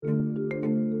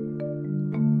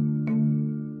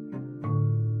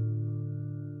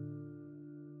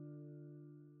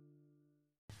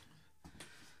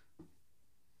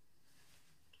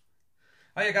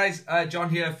Hiya guys, John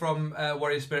here from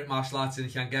Warrior Spirit Martial Arts in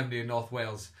Llangefni in North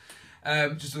Wales.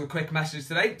 Just a quick message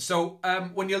today. So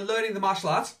when you're learning the martial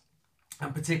arts,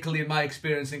 and particularly in my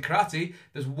experience in karate,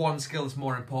 there's one skill that's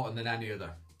more important than any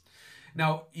other.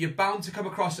 Now, you're bound to come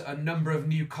across a number of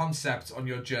new concepts on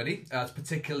your journey,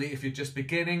 particularly if you're just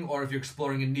beginning or if you're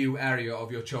exploring a new area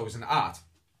of your chosen art.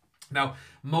 Now,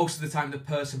 most of the time the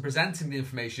person presenting the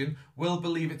information will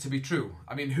believe it to be true.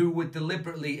 I mean, who would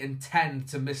deliberately intend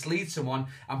to mislead someone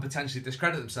and potentially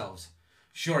discredit themselves?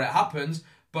 Sure, it happens,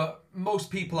 but most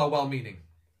people are well-meaning.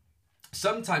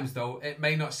 Sometimes, though, it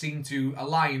may not seem to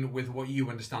align with what you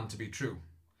understand to be true.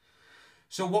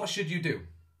 So what should you do?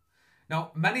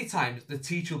 Now, many times the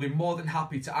teacher will be more than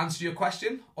happy to answer your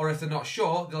question, or if they're not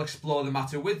sure, they'll explore the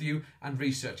matter with you and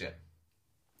research it.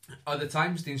 Other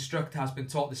times, the instructor has been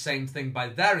taught the same thing by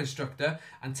their instructor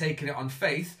and taken it on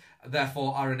faith,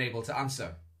 therefore are unable to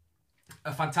answer.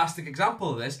 A fantastic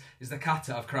example of this is the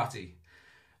kata of karate.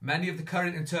 Many of the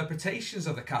current interpretations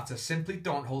of the kata simply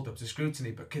don't hold up to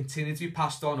scrutiny, but continue to be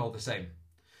passed on all the same.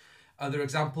 Other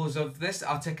examples of this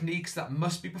are techniques that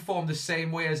must be performed the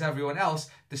same way as everyone else,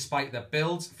 despite their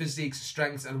builds, physiques,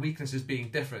 strengths and weaknesses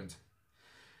being different.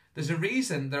 There's a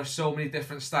reason there are so many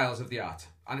different styles of the art,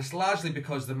 and it's largely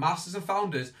because the masters and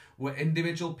founders were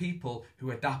individual people who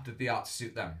adapted the art to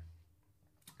suit them.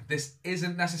 This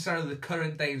isn't necessarily the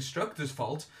current day instructor's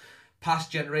fault. Past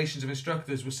generations of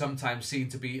instructors were sometimes seen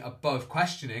to be above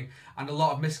questioning, and a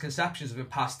lot of misconceptions have been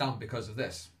passed down because of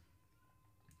this.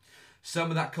 Some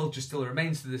of that culture still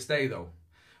remains to this day though,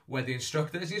 where the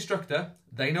instructor is the instructor,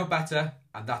 they know better,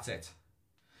 and that's it.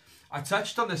 I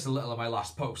touched on this a little in my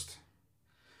last post.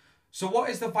 So what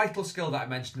is the vital skill that I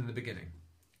mentioned in the beginning?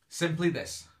 Simply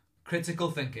this: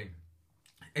 critical thinking.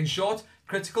 In short,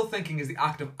 critical thinking is the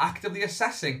act of actively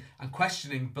assessing and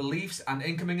questioning beliefs and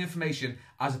incoming information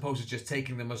as opposed to just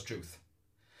taking them as truth.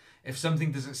 If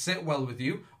something doesn't sit well with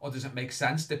you or doesn't make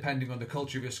sense depending on the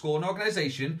culture of your school and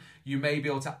organisation, you may be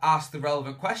able to ask the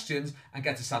relevant questions and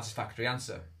get a satisfactory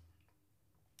answer.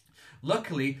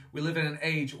 Luckily, we live in an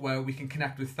age where we can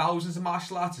connect with thousands of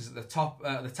martial artists at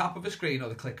the tap of a screen or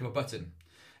the click of a button.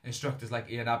 Instructors like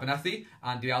Ian Abernethy,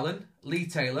 Andy Allen, Lee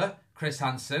Taylor, Chris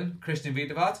Hansen, Christian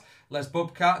Wiedevaart, Les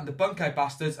Bubka and the Bunkai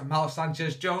Bastards, and Mal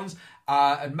Sanchez-Jones,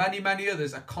 and many, many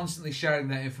others are constantly sharing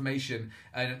their information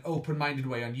in an open-minded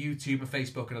way on YouTube and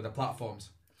Facebook and other platforms.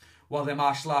 While their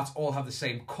martial arts all have the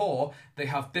same core, they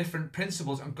have different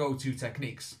principles and go-to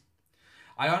techniques.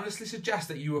 I honestly suggest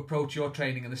that you approach your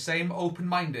training in the same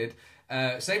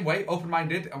way,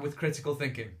 open-minded and with critical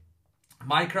thinking.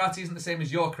 My karate isn't the same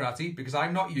as your karate because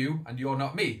I'm not you and you're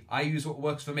not me. I use what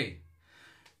works for me.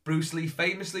 Bruce Lee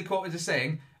famously quoted as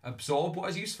saying, "Absorb what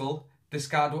is useful,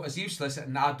 discard what is useless,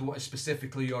 and add what is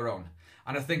specifically your own."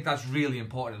 And I think that's really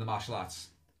important in the martial arts.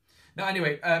 Now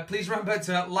anyway, please remember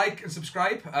to like and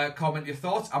subscribe, comment your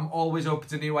thoughts. I'm always open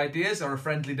to new ideas or a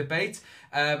friendly debate.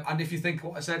 And if you think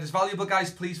what I said is valuable,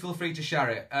 guys, please feel free to share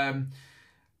it.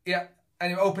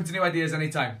 Anyway, open to new ideas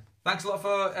anytime. Thanks a lot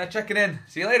for checking in.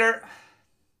 See you later.